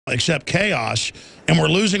except chaos, and we're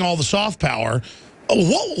losing all the soft power.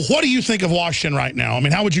 What do you think of Washington right now? I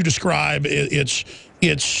mean, how would you describe its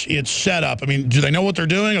setup? I mean, do they know what they're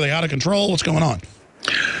doing? Are they out of control? What's going on?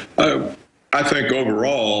 I think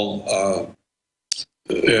overall,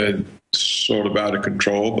 it's sort of out of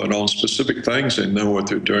control, but on specific things, they know what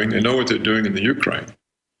they're doing. They know what they're doing in the Ukraine.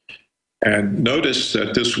 And notice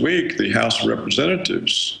that this week, the House of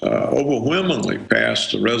Representatives overwhelmingly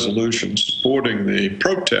passed a resolution supporting the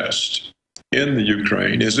protest in the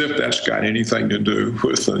Ukraine, as if that's got anything to do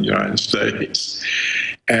with the United States.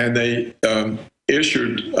 And they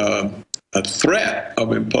issued a threat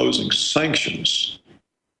of imposing sanctions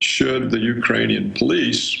should the Ukrainian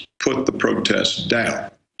police put the protests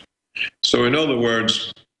down. So in other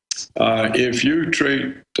words, if you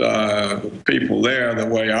treat people there the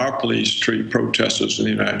way our police treat protesters in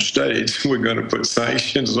the United States, we're going to put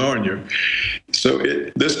sanctions on you. So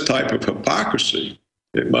this type of hypocrisy,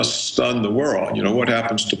 it must stun the world. You know, what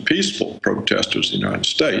happens to peaceful protesters in the United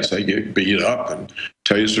States? They get beat up and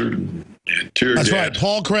tasered and tear gas. That's right,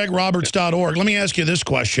 PaulCraigRoberts.org. Let me ask you this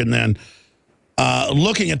question then.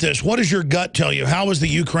 Looking at this, what does your gut tell you? How is the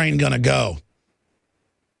Ukraine going to go?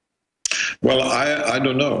 Well, I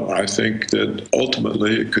don't know. I think that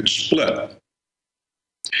ultimately it could split.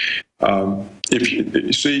 If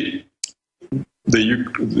you see, the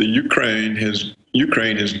Ukraine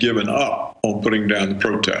has given up on putting down the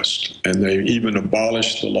protest, and they even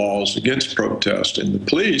abolished the laws against protest. And the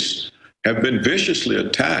police have been viciously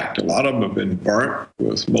attacked. A lot of them have been burnt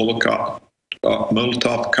with Molotov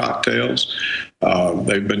cocktails.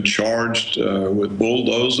 They've been charged with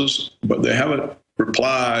bulldozers, but they haven't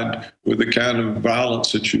replied with the kind of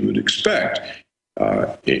violence that you would expect.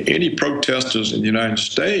 Any protesters in the United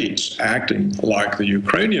States acting like the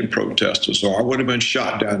Ukrainian protesters are would have been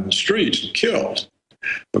shot down in the streets and killed,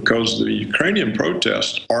 because the Ukrainian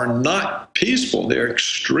protests are not peaceful. They're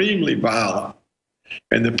extremely violent.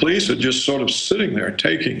 And the police are just sort of sitting there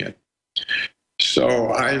taking it.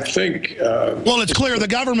 So I think... well, it's clear the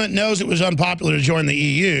government knows it was unpopular to join the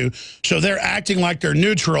EU, so they're acting like they're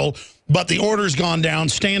neutral, but the order's gone down,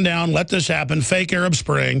 stand down, let this happen, fake Arab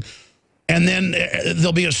Spring, and then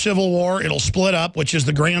there'll be a civil war. It'll split up, which is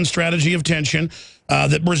the grand strategy of tension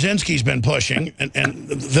that Brzezinski's been pushing, and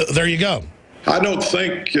there you go. I don't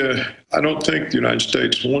think the United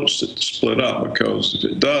States wants it to split up, because if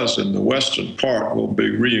it does, then the western part will be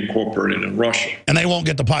reincorporated in Russia. And they won't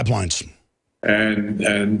get the pipelines. And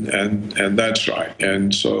that's right.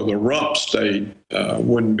 And so the rump state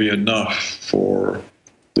wouldn't be enough for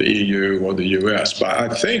the EU or the US. But I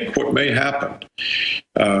think what may happen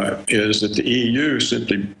is that the EU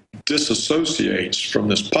simply disassociates from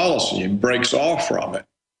this policy and breaks off from it,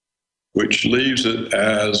 which leaves it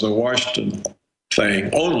as a Washington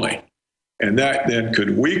thing only. And that then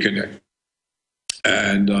could weaken it.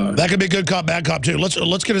 And that could be good cop, bad cop, too. Let's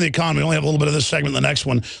get to the economy. We only have a little bit of this segment, the next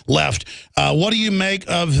one left. What do you make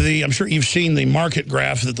of the, I'm sure you've seen the market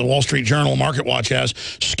graph that the Wall Street Journal Market Watch has.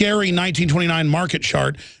 Scary 1929 market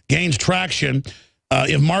chart gains traction.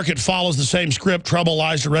 If market follows the same script, trouble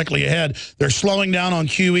lies directly ahead. They're slowing down on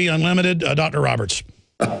QE Unlimited. Dr. Roberts.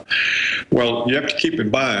 Well, you have to keep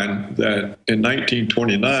in mind that in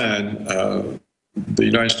 1929, the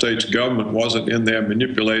United States government wasn't in there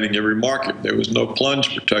manipulating every market. There was no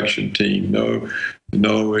plunge protection team,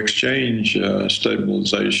 no exchange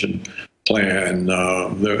stabilization plan.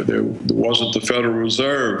 There wasn't the Federal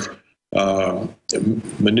Reserve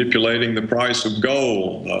manipulating the price of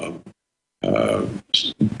gold,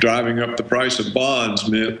 driving up the price of bonds,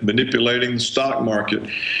 manipulating the stock market.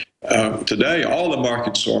 Today, all the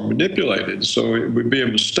markets are manipulated, so it would be a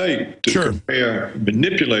mistake to compare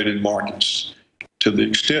manipulated markets to the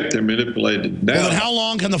extent they're manipulated now. Well, then how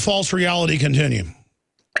long can the false reality continue?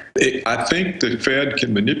 I think the Fed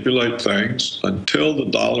can manipulate things until the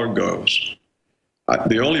dollar goes.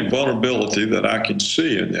 The only vulnerability that I can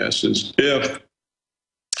see in this is if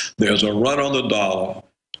there's a run on the dollar,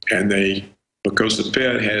 and because the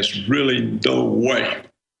Fed has really no way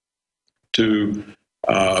to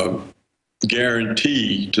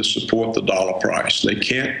guarantee to support the dollar price. They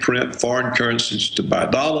can't print foreign currencies to buy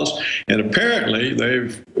dollars, and apparently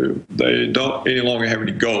they don't any longer have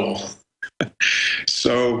any gold.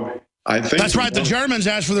 So I think that's right. The Germans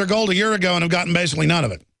asked for their gold a year ago and have gotten basically none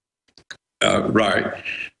of it. Right.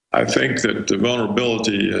 I think that the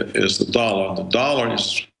vulnerability is the dollar. The dollar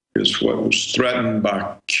is what was threatened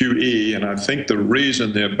by QE, and I think the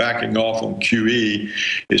reason they're backing off on QE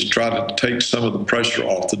is trying to take some of the pressure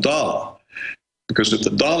off the dollar. Because if the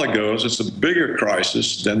dollar goes, it's a bigger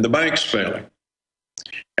crisis than the banks failing.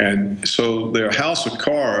 And so their house of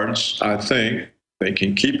cards, I think, they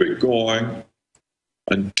can keep it going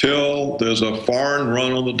until there's a foreign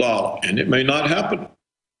run on the dollar. And it may not happen.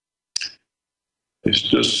 It's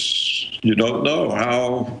just, you don't know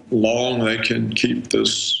how long they can keep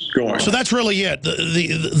this going. So that's really it.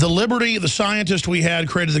 The liberty, the scientists we had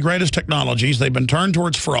created the greatest technologies. They've been turned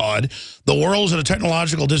towards fraud. The world's at a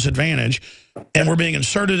technological disadvantage, and we're being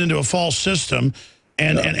inserted into a false system.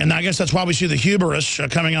 And I guess that's why we see the hubris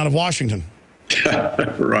coming out of Washington.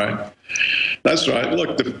 Right. That's right.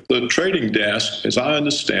 Look, the trading desk, as I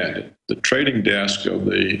understand it, the trading desk of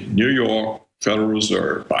the New York Federal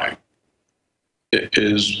Reserve Bank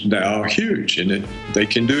is now huge, and they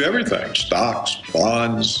can do everything: stocks,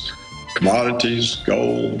 bonds, commodities,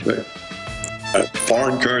 gold,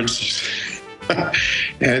 foreign currencies.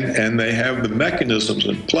 and they have the mechanisms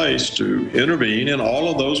in place to intervene in all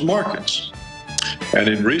of those markets. And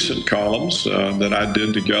in recent columns that I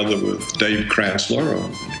did together with Dave Kranzler,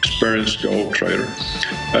 an experienced gold trader,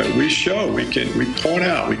 we point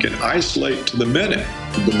out, we can isolate to the minute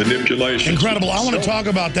the manipulation. Incredible. I want to talk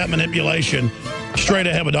about that manipulation straight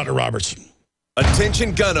ahead with Dr. Roberts.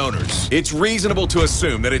 Attention gun owners. It's reasonable to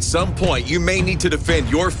assume that at some point you may need to defend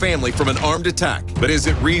your family from an armed attack. But is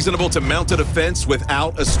it reasonable to mount a defense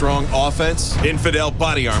without a strong offense? Infidel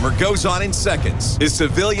Body Armor goes on in seconds. Is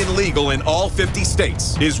civilian legal in all 50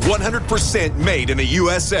 states. Is 100% made in the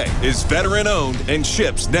USA. Is veteran owned and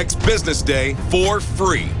ships next business day for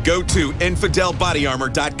free. Go to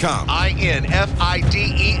infidelbodyarmor.com.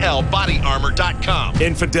 INFIDEL bodyarmor.com.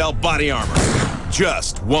 Infidel Body Armor.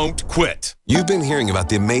 Just won't quit. You've been hearing about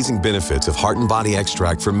the amazing benefits of Heart and Body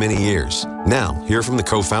Extract for many years. Now, hear from the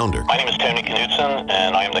co-founder. My name is Tony Knudsen,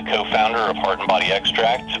 and I am the co-founder of Heart and Body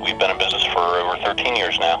Extract. We've been in business for over 13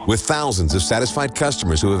 years now. With thousands of satisfied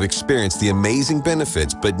customers who have experienced the amazing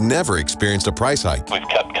benefits but never experienced a price hike. We've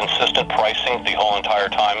kept consistent pricing the whole entire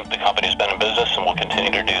time the company's been in business, and will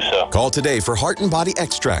continue to do so. Call today for Heart and Body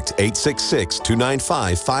Extract,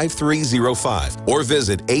 866-295-5305, or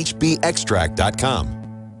visit hbextract.com.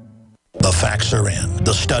 The facts are in.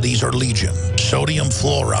 The studies are legion. Sodium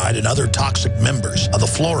fluoride and other toxic members of the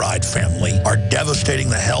fluoride family are devastating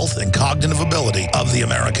the health and cognitive ability of the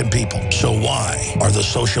American people. So why are the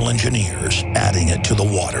social engineers adding it to the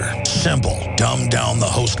water? Simple. Dumb down the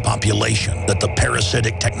host population that the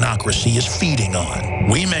parasitic technocracy is feeding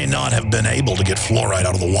on. We may not have been able to get fluoride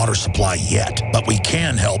out of the water supply yet, but we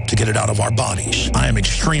can help to get it out of our bodies. I am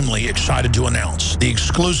extremely excited to announce the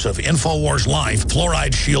exclusive InfoWars Life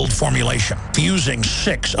Fluoride Shield formulation, fusing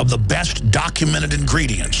 6 of the best documented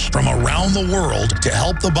ingredients from around the world to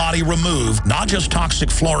help the body remove not just toxic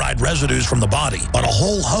fluoride residues from the body, but a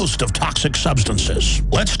whole host of toxic substances.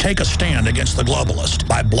 Let's take a stand against the globalists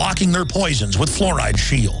by blocking their poisons with Fluoride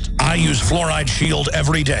Shield. I use Fluoride Shield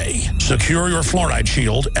every day. Secure your Fluoride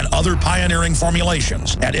Shield and other pioneering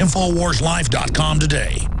formulations at InfoWarsLife.com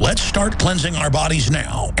today. Let's start cleansing our bodies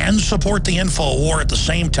now and support the InfoWar at the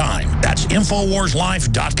same time. That's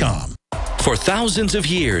InfoWarsLife.com. For thousands of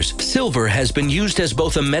years, silver has been used as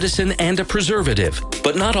both a medicine and a preservative,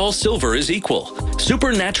 but not all silver is equal.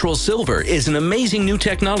 Supernatural Silver is an amazing new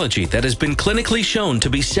technology that has been clinically shown to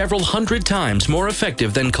be several hundred times more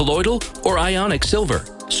effective than colloidal or ionic silver.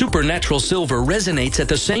 Supernatural Silver resonates at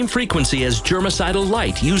the same frequency as germicidal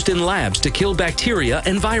light used in labs to kill bacteria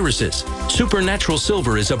and viruses. Supernatural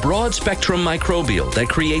Silver is a broad-spectrum microbial that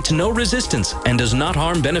creates no resistance and does not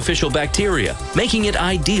harm beneficial bacteria, making it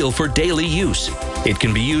ideal for daily use. It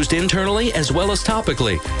can be used internally as well as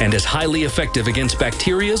topically and is highly effective against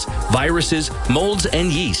bacteria, viruses, molds, and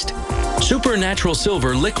yeast. Supernatural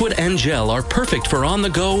Silver liquid and gel are perfect for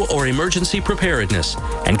on-the-go or emergency preparedness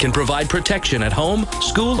and can provide protection at home,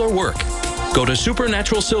 school, or work. Go to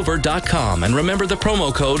supernaturalsilver.com and remember the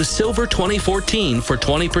promo code SILVER2014 for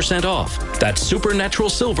 20% off. That's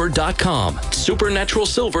supernaturalsilver.com.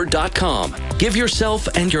 Supernaturalsilver.com. Give yourself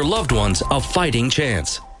and your loved ones a fighting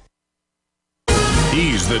chance.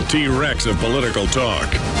 He's the T-Rex of political talk.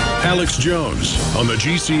 Alex Jones on the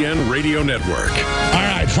GCN Radio Network. All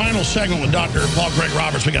right, final segment with Dr. Paul Craig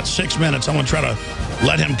Roberts. We got 6 minutes. I'm going to try to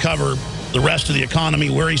let him cover the rest of the economy,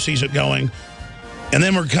 where he sees it going. And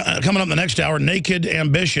then we're coming up in the next hour, Naked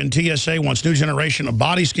Ambition. TSA wants new generation of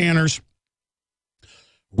body scanners.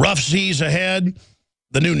 Rough seas ahead.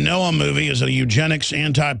 The new Noah movie is a eugenics,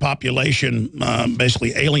 anti-population,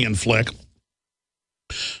 basically alien flick.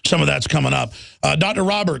 Some of that's coming up. Dr.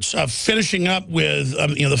 Roberts, finishing up with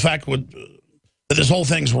the fact that this whole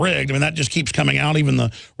thing's rigged. I mean, that just keeps coming out. Even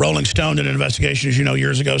the Rolling Stone did an investigation, as you know,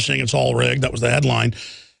 years ago, saying it's all rigged. That was the headline.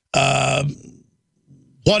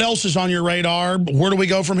 What else is on your radar? Where do we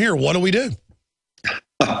go from here? What do we do?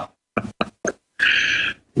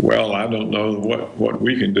 Well, I don't know what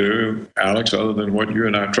we can do, Alex, other than what you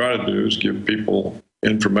and I try to do is give people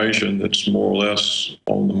information that's more or less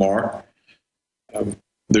on the mark.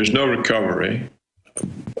 There's no recovery.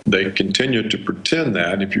 They continue to pretend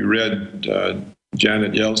that. If you read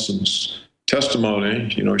Janet Yeltsin's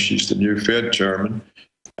testimony, you know, she's the new Fed chairman,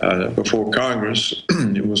 before Congress,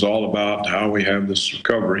 it was all about how we have this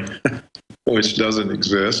recovery, which doesn't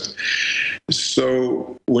exist.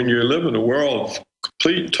 So when you live in a world of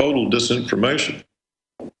complete, total disinformation,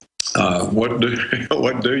 what do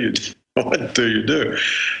you do?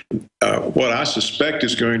 What I suspect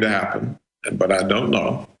is going to happen, but I don't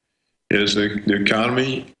know, is the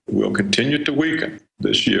economy will continue to weaken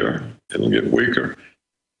this year. It'll get weaker.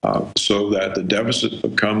 So that the deficit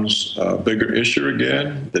becomes a bigger issue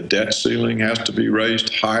again. The debt ceiling has to be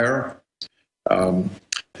raised higher.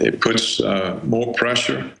 It puts more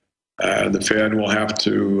pressure. The Fed will have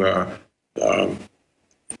to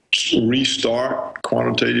restart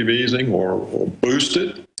quantitative easing or boost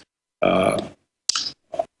it,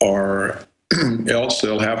 or else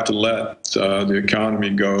they'll have to let the economy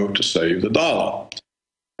go to save the dollar.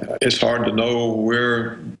 It's hard to know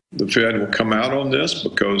where the Fed will come out on this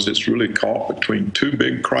because it's really caught between two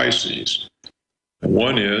big crises. And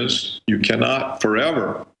one is you cannot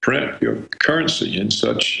forever print your currency in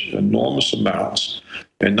such enormous amounts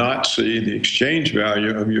and not see the exchange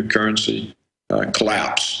value of your currency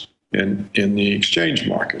collapse in the exchange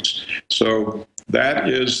markets. So that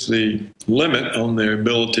is the limit on their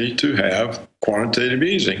ability to have quantitative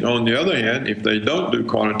easing. On the other hand, if they don't do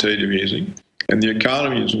quantitative easing, and the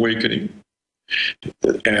economy is weakening,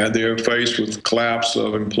 and they're faced with collapse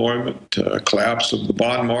of employment, collapse of the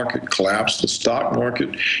bond market, collapse of the stock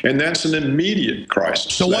market, and that's an immediate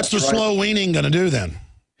crisis. So what's the slow weaning going to do then?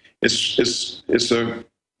 The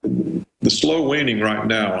slow weaning right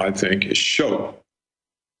now, I think, is show.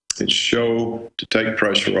 It's show to take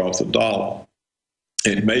pressure off the dollar.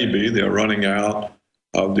 It may be they're running out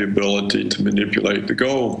of the ability to manipulate the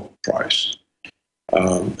gold price.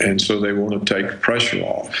 And so they want to take pressure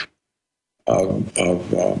off of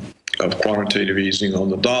quantitative easing on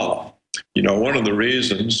the dollar. You know, one of the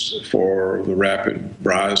reasons for the rapid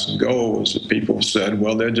rise in gold was that people said,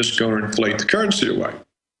 well, they're just going to inflate the currency away.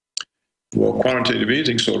 Well, quantitative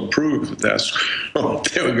easing sort of proved that that's what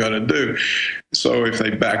they were going to do. So if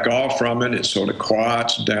they back off from it, it sort of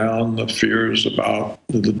quiets down the fears about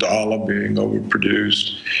the dollar being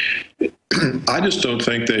overproduced. I just don't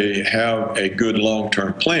think they have a good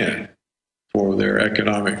long-term plan for their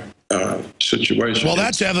economic situation. Well,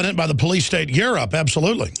 that's evident by the police state Europe,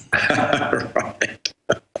 absolutely. Right.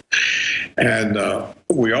 And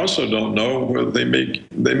we also don't know whether they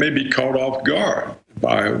may be caught off guard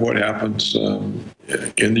by what happens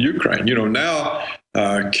in the Ukraine. You know, now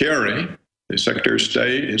Kerry, the Secretary of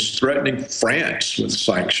State, is threatening France with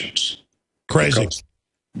sanctions. Crazy.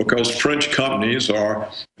 Because French companies are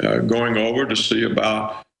going over to see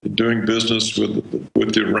about doing business with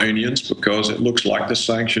the Iranians because it looks like the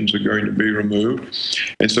sanctions are going to be removed.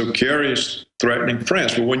 And so Kerry is threatening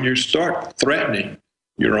France. But when you start threatening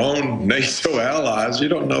your own NATO allies, you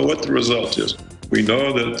don't know what the result is. We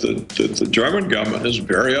know that the German government is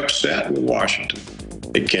very upset with Washington.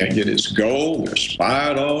 It can't get its goal. They're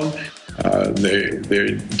spied on.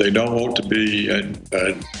 They don't want to be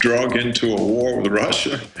drug into a war with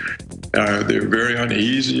Russia. They're very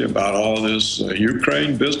uneasy about all this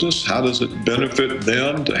Ukraine business. How does it benefit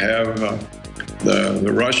them to have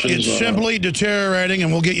the Russians? It's simply deteriorating,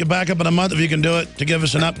 and we'll get you back up in a month if you can do it to give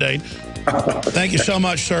us an update. Thank you so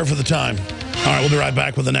much, sir, for the time. All right, we'll be right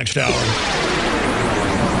back with the next hour.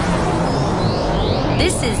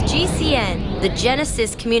 This is GCN, the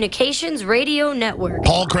Genesis Communications Radio Network.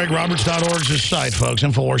 PaulCraigRoberts.org is his site, folks.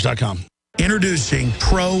 Infowars.com. Introducing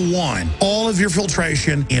Pro One. All of your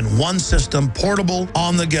filtration in one system, portable,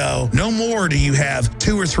 on the go. No more do you have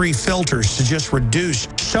 2 or 3 filters to just reduce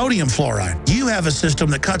sodium fluoride. You have a system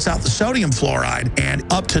that cuts out the sodium fluoride and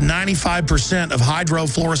up to 95% of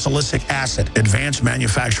hydrofluorosilicic acid. Advanced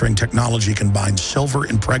manufacturing technology combines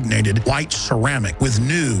silver-impregnated white ceramic with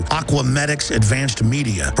new Aquamedics advanced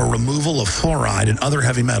media for removal of fluoride and other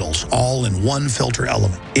heavy metals, all in one filter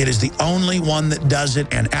element. It is the only one that does it,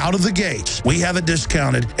 and out of the gate, we have it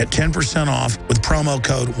discounted at 10% off with promo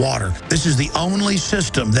code WATER. This is the only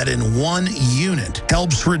system that in one unit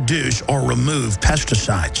helps reduce or remove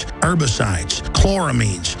pesticides, herbicides,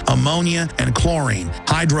 chloramines, ammonia, and chlorine,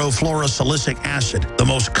 hydrofluorosilicic acid, the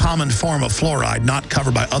most common form of fluoride not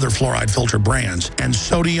covered by other fluoride filter brands, and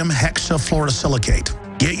sodium hexafluorosilicate.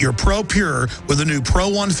 Get your Pro Pure with the new Pro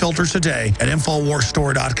One filters today at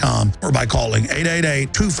InfoWarsStore.com or by calling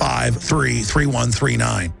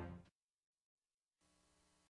 888-253-3139.